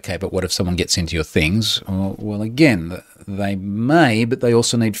space of, okay, but what if someone gets into your things? Well, again, they may, but they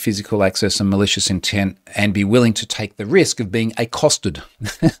also need physical access and malicious intent and be willing to take the risk of being accosted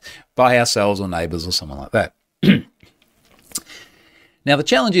by ourselves or neighbours or someone like that. Now, the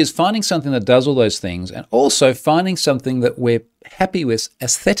challenge is finding something that does all those things and also finding something that we're happy with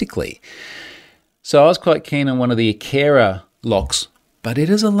aesthetically. So I was quite keen on one of the Aqara locks, but it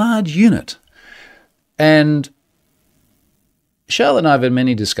is a large unit. And Charlotte and I have had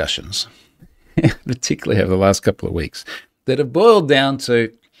many discussions, particularly over the last couple of weeks, that have boiled down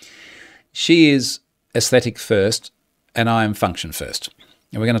to she is aesthetic first and I am function first.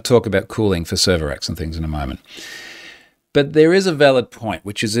 And we're going to talk about cooling for server racks and things in a moment. But there is a valid point,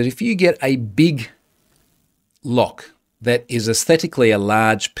 which is that if you get a big lock that is aesthetically a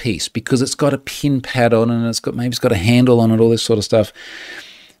large piece because it's got a pin pad on it and maybe it's got a handle on it, all this sort of stuff,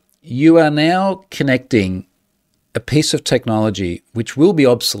 you are now connecting a piece of technology which will be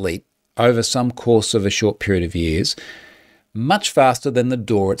obsolete over some course of a short period of years, much faster than the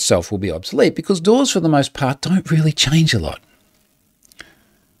door itself will be obsolete, because doors for the most part don't really change a lot.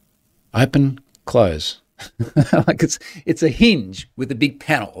 Open, close. Like it's a hinge with a big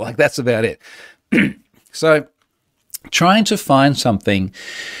panel. Like that's about it. So trying to find something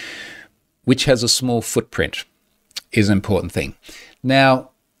which has a small footprint is an important thing.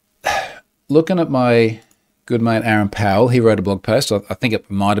 Now, looking at my good mate Aaron Powell, he wrote a blog post. I think it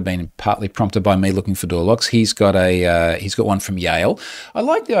might have been partly prompted by me looking for door locks. He's got one from Yale. I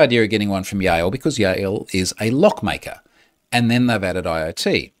like the idea of getting one from Yale because Yale is a lock maker, and then they've added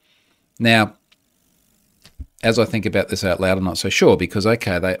IoT. Now, as I think about this out loud, I'm not so sure because,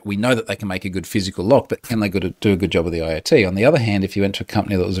 okay, we know that they can make a good physical lock, but can they do a good job with the IoT? On the other hand, if you went to a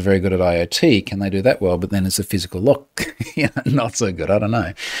company that was very good at IoT, can they do that well? But then it's a physical lock, not so good. I don't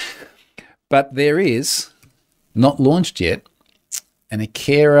know. But there is, not launched yet, an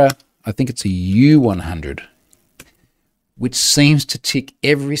Aqera, I think it's a U100, which seems to tick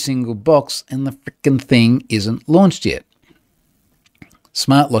every single box, and the freaking thing isn't launched yet.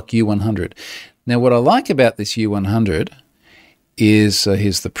 Smart Lock U100. Now, what I like about this U100 is,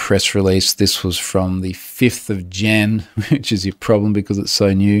 here's the press release. This was from the 5th of Jan, which is your problem because it's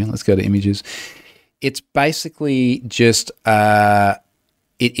so new. Let's go to images. It's basically just,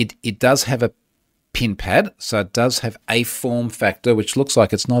 it does have a pin pad, so it does have a form factor, which looks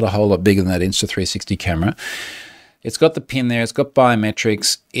like it's not a whole lot bigger than that Insta360 camera. It's got the pin there. It's got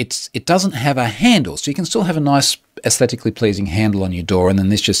biometrics. It doesn't have a handle, so you can still have a nice aesthetically pleasing handle on your door, and then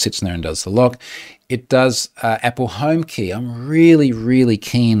this just sits in there and does the lock. It does Apple Home Key. I'm really, really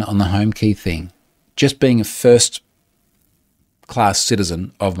keen on the Home Key thing, just being a first-class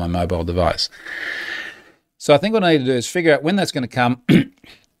citizen of my mobile device. So I think what I need to do is figure out when that's going to come,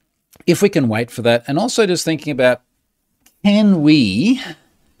 if we can wait for that, and also just thinking about, can we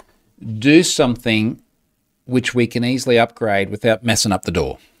do something which we can easily upgrade without messing up the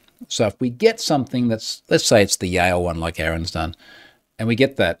door? So if we get something that's, let's say it's the Yale one like Aaron's done, and we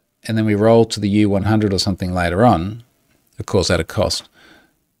get that, and then we roll to the U100 or something later on, of course at a cost,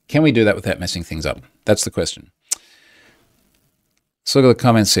 can we do that without messing things up? That's the question. Let's look at the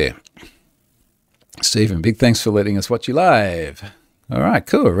comments here. Stephen, big thanks for letting us watch you live. All right,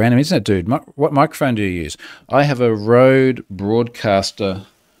 cool. Random Internet Dude. What microphone do you use? I have a Rode Broadcaster.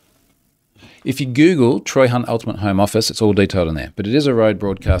 If you Google Troy Hunt Ultimate Home Office, it's all detailed in there. But it is a Rode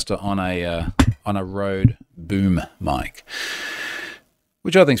Broadcaster on a Rode boom mic,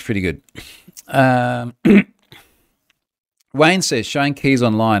 which I think is pretty good. Wayne says, showing keys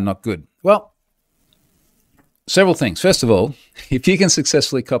online, not good. Well, several things. First of all, if you can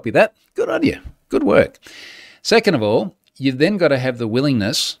successfully copy that, good on you. Good work. Second of all, you've then got to have the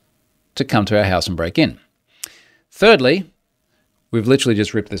willingness to come to our house and break in. Thirdly, we've literally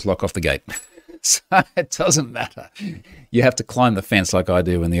just ripped this lock off the gate. So it doesn't matter. You have to climb the fence like I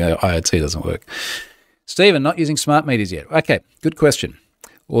do when the IoT doesn't work. Stephen, not using smart meters yet. Okay, good question.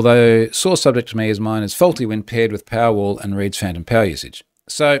 Although sore subject to me is mine is faulty when paired with Powerwall and reads phantom power usage.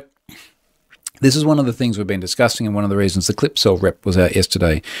 So this is one of the things we've been discussing and one of the reasons the Clipcell rep was out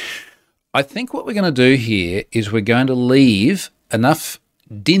yesterday. I think what we're going to do here is we're going to leave enough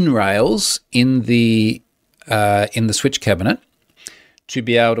DIN rails in the switch cabinet to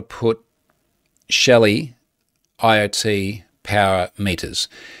be able to put Shelly IoT power meters.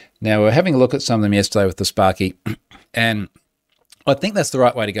 Now, we're having a look at some of them yesterday with the Sparky, and I think that's the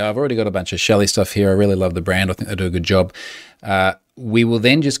right way to go. I've already got a bunch of Shelly stuff here. I really love the brand. I think they do a good job. We will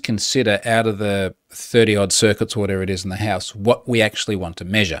then just consider out of the 30-odd circuits or whatever it is in the house, what we actually want to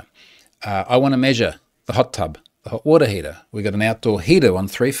measure. I want to measure the hot tub, the hot water heater. We've got an outdoor heater on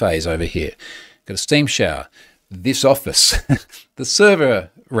 3-phase over here. Got a steam shower, this office, the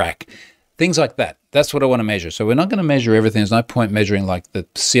server rack, things like that. That's what I want to measure. So we're not going to measure everything. There's no point measuring like the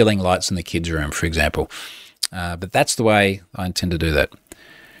ceiling lights in the kids' room, for example. But that's the way I intend to do that.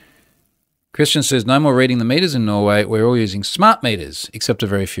 Christian says, no more reading the meters in Norway. We're all using smart meters, except a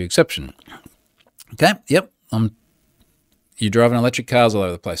very few exceptions. Okay, yep. You're driving electric cars all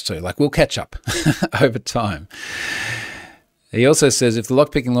over the place too. Like, we'll catch up over time. He also says, if the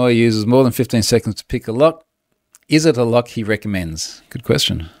lock-picking lawyer uses more than 15 seconds to pick a lock, is it a lock he recommends? Good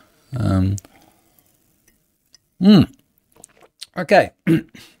question. Okay.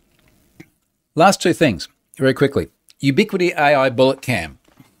 Last two things, very quickly. Ubiquiti AI Bullet Cam.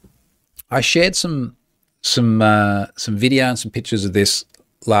 I shared some video and some pictures of this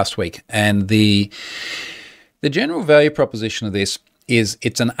last week, and the general value proposition of this is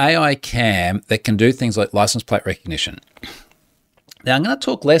it's an AI cam that can do things like license plate recognition. Now, I'm going to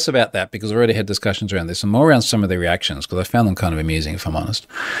talk less about that because I've already had discussions around this and more around some of the reactions because I found them kind of amusing, if I'm honest.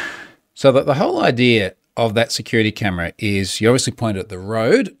 So the whole idea of that security camera is you obviously point it at the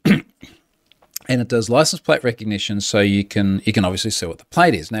road and it does license plate recognition, so you can obviously see what the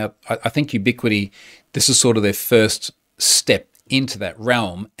plate is. Now, I think Ubiquiti, this is sort of their first step into that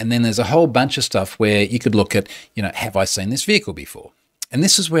realm, and then there's a whole bunch of stuff where you could look at, have I seen this vehicle before? And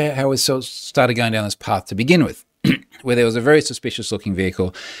this is how we started going down this path to begin with, where there was a very suspicious-looking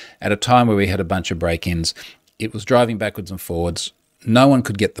vehicle at a time where we had a bunch of break-ins. It was driving backwards and forwards. No one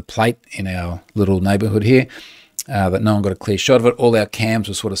could get the plate in our little neighbourhood here. That no one got a clear shot of it. All our cams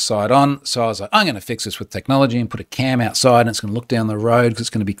were sort of side on. So I was like, I'm going to fix this with technology and put a cam outside and it's going to look down the road because it's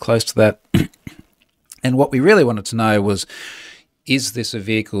going to be close to that. And what we really wanted to know was, is this a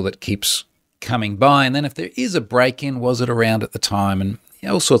vehicle that keeps coming by? And then if there is a break-in, was it around at the time? And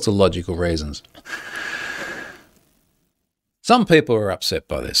all sorts of logical reasons. Some people are upset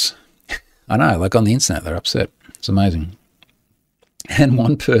by this. I know, like on the internet, they're upset. It's amazing. And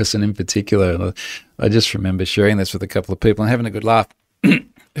one person in particular, I just remember sharing this with a couple of people and having a good laugh,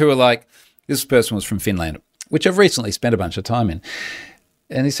 who were like, this person was from Finland, which I've recently spent a bunch of time in.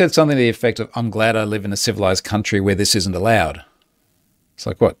 And he said something to the effect of, I'm glad I live in a civilized country where this isn't allowed. It's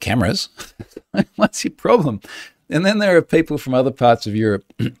like, what, cameras? What's your problem? And then there are people from other parts of Europe,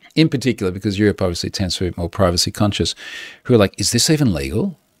 in particular, because Europe obviously tends to be more privacy conscious, who are like, is this even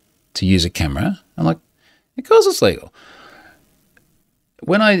legal to use a camera? I'm like, of course it's legal.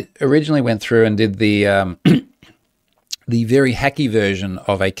 When I originally went through and did the the very hacky version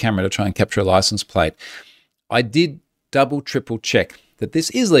of a camera to try and capture a license plate, I did double, triple check that this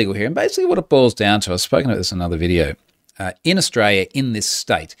is legal here. And basically what it boils down to, I've spoken about this in another video, in Australia, in this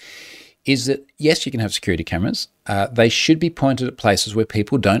state, is that, yes, you can have security cameras. They should be pointed at places where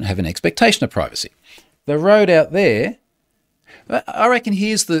people don't have an expectation of privacy. The road out there, I reckon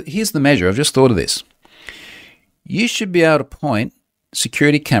here's the measure. I've just thought of this. You should be able to point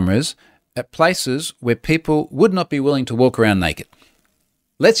security cameras at places where people would not be willing to walk around naked.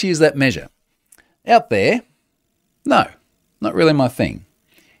 Let's use that measure. Out there, no, not really my thing.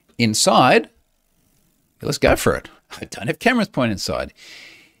 Inside, let's go for it. I don't have cameras pointed inside.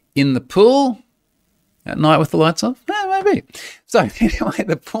 In the pool, at night with the lights off, maybe. So anyway,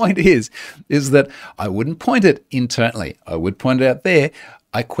 the point is that I wouldn't point it internally. I would point it out there.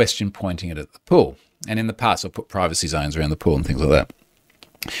 I question pointing it at the pool. And in the past, I've put privacy zones around the pool and things like that.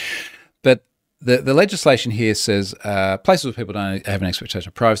 But the legislation here says places where people don't have an expectation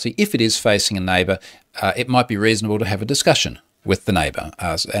of privacy, if it is facing a neighbour, it might be reasonable to have a discussion with the neighbour.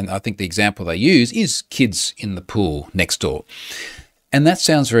 And I think the example they use is kids in the pool next door. And that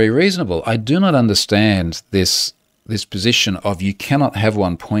sounds very reasonable. I do not understand this position of you cannot have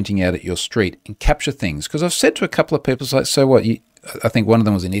one pointing out at your street and capture things. Because I've said to a couple of people, like, so what? I think one of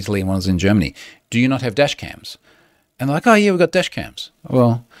them was in Italy and one was in Germany. Do you not have dash cams? And they're like, oh, yeah, we've got dash cams.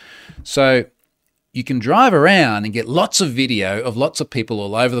 Well, so you can drive around and get lots of video of lots of people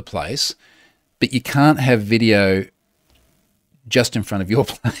all over the place, but you can't have video just in front of your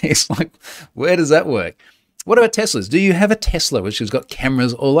place. Like, where does that work? What about Teslas? Do you have a Tesla which has got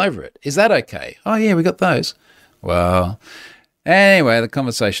cameras all over it? Is that okay? Oh, yeah, we got those. Well, anyway, the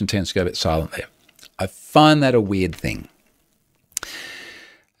conversation tends to go a bit silent there. I find that a weird thing.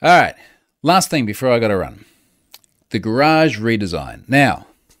 All right, last thing before I got to run. The garage redesign. Now,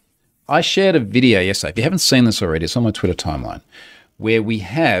 I shared a video yesterday. If you haven't seen this already, it's on my Twitter timeline, where we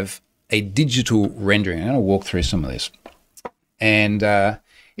have a digital rendering. I'm going to walk through some of this. And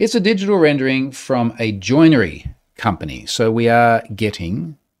it's a digital rendering from a joinery company. So we are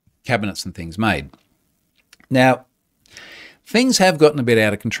getting cabinets and things made. Now, things have gotten a bit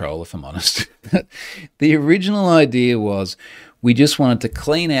out of control, if I'm honest. The original idea was we just wanted to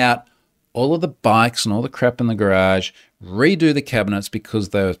clean out all of the bikes and all the crap in the garage, redo the cabinets because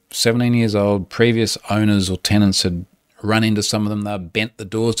they were 17 years old, previous owners or tenants had run into some of them, they were bent, the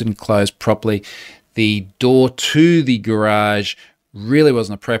doors didn't close properly, the door to the garage really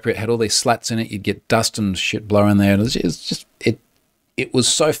wasn't appropriate, had all these slats in it, you'd get dust and shit blowing there, it was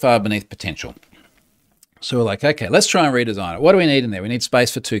so far beneath potential. So we're like, okay, let's try and redesign it. What do we need in there? We need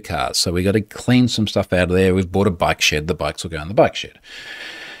space for 2 cars, so we got to clean some stuff out of there. We've bought a bike shed, the bikes will go in the bike shed.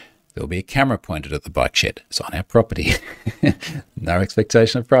 There'll be a camera pointed at the bike shed. It's on our property. No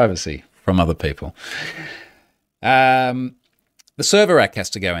expectation of privacy from other people. The server rack has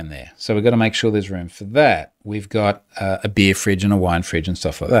to go in there. So we've got to make sure there's room for that. We've got a beer fridge and a wine fridge and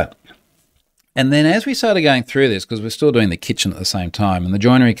stuff like that. And then as we started going through this, because we're still doing the kitchen at the same time, and the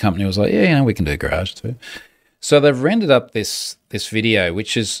joinery company was like, yeah, we can do a garage too. So they've rendered up this video,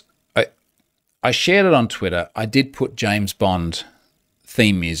 which is, I shared it on Twitter. I did put James Bond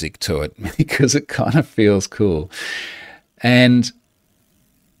theme music to it because it kind of feels cool. And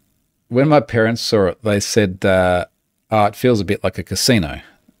when my parents saw it, they said, it feels a bit like a casino,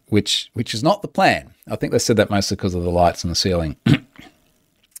 which is not the plan. I think they said that mostly because of the lights on the ceiling.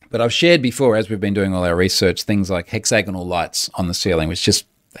 But I've shared before, as we've been doing all our research, things like hexagonal lights on the ceiling, which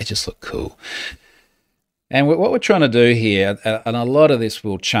they just look cool. And what we're trying to do here, and a lot of this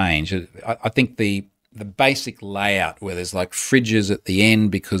will change. I think the basic layout where there's like fridges at the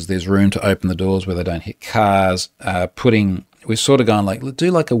end because there's room to open the doors where they don't hit cars, we're sort of going like,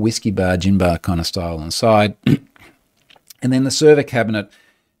 do like a whiskey bar, gin bar kind of style inside. And then the server cabinet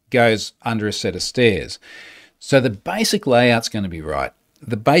goes under a set of stairs. So the basic layout's going to be right.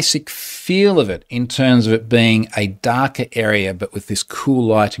 The basic feel of it in terms of it being a darker area but with this cool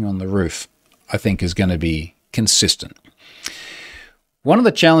lighting on the roof, I think is going to be consistent. One of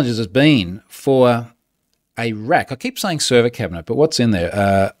the challenges has been for a rack. I keep saying server cabinet, but what's in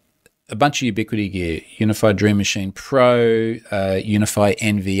there? A bunch of Ubiquiti gear, Unify Dream Machine Pro, Unify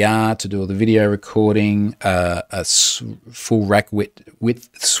NVR to do all the video recording, a full rack width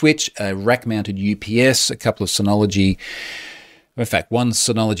switch, a rack-mounted UPS, a couple of Synology, in fact, one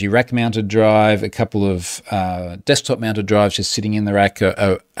Synology rack-mounted drive, a couple of desktop-mounted drives just sitting in the rack,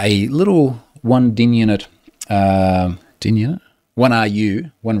 a little one DIN unit, one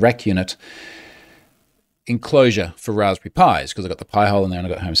RU, one rack unit enclosure for Raspberry Pis, because I've got the Pi hole in there and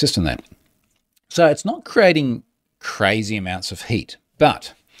I've got Home Assistant there. So it's not creating crazy amounts of heat,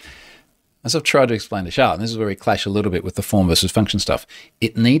 but as I've tried to explain to Charlotte, and this is where we clash a little bit with the form versus function stuff,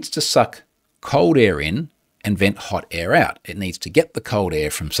 it needs to suck cold air in and vent hot air out. It needs to get the cold air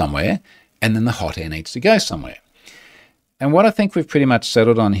from somewhere, and then the hot air needs to go somewhere. And what I think we've pretty much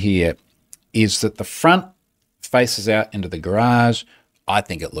settled on here is that the front faces out into the garage. I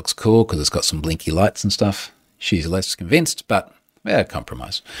think it looks cool because it's got some blinky lights and stuff. She's less convinced, but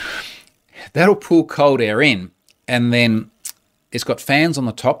compromise. That'll pull cold air in, and then it's got fans on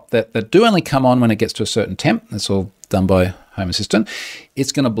the top that do only come on when it gets to a certain temp. That's all done by Home Assistant.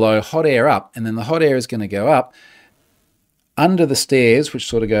 It's going to blow hot air up, and then the hot air is going to go up under the stairs, which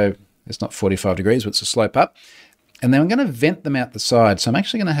sort of go, it's not 45 degrees, but it's a slope up. And then I'm going to vent them out the side. So I'm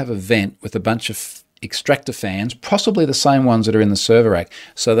actually going to have a vent with a bunch of extractor fans, possibly the same ones that are in the server rack.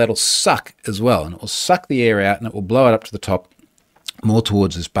 So that'll suck as well, and it will suck the air out, and it will blow it up to the top, more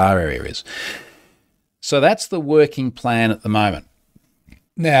towards this bar area is. So that's the working plan at the moment.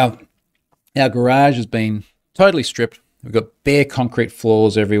 Now, our garage has been totally stripped. We've got bare concrete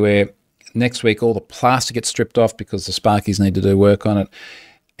floors everywhere. Next week, all the plastic gets stripped off because the Sparkies need to do work on it.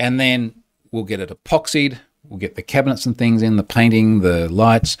 And then we'll get it epoxied. We'll get the cabinets and things in, the painting, the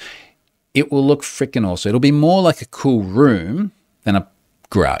lights. It will look freaking awesome. It'll be more like a cool room than a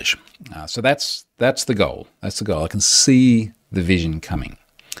garage. So that's the goal. That's the goal. I can see the vision coming.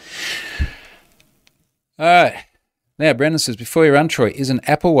 All right. Now, Brendan says, before you run, Troy, is an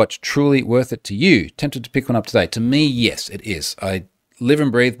Apple Watch truly worth it to you? Tempted to pick one up today. To me, yes, it is. I live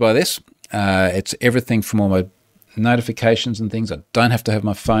and breathe by this. It's everything from all my notifications and things. I don't have to have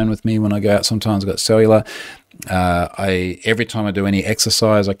my phone with me when I go out. Sometimes I've got cellular. Every time I do any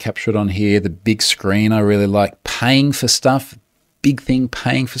exercise, I capture it on here. The big screen I really like. Paying for stuff. Big thing,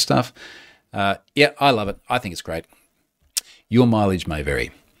 paying for stuff. Yeah, I love it. I think it's great. Your mileage may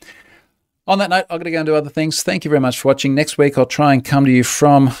vary. On that note, I've got to go and do other things. Thank you very much for watching. Next week, I'll try and come to you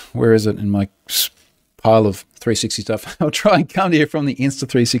from, where is it in my pile of 360 stuff? I'll try and come to you from the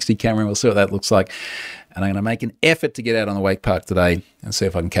Insta360 camera, and we'll see what that looks like. And I'm going to make an effort to get out on the wake park today and see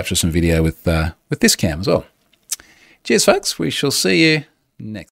if I can capture some video with this cam as well. Cheers, folks. We shall see you next.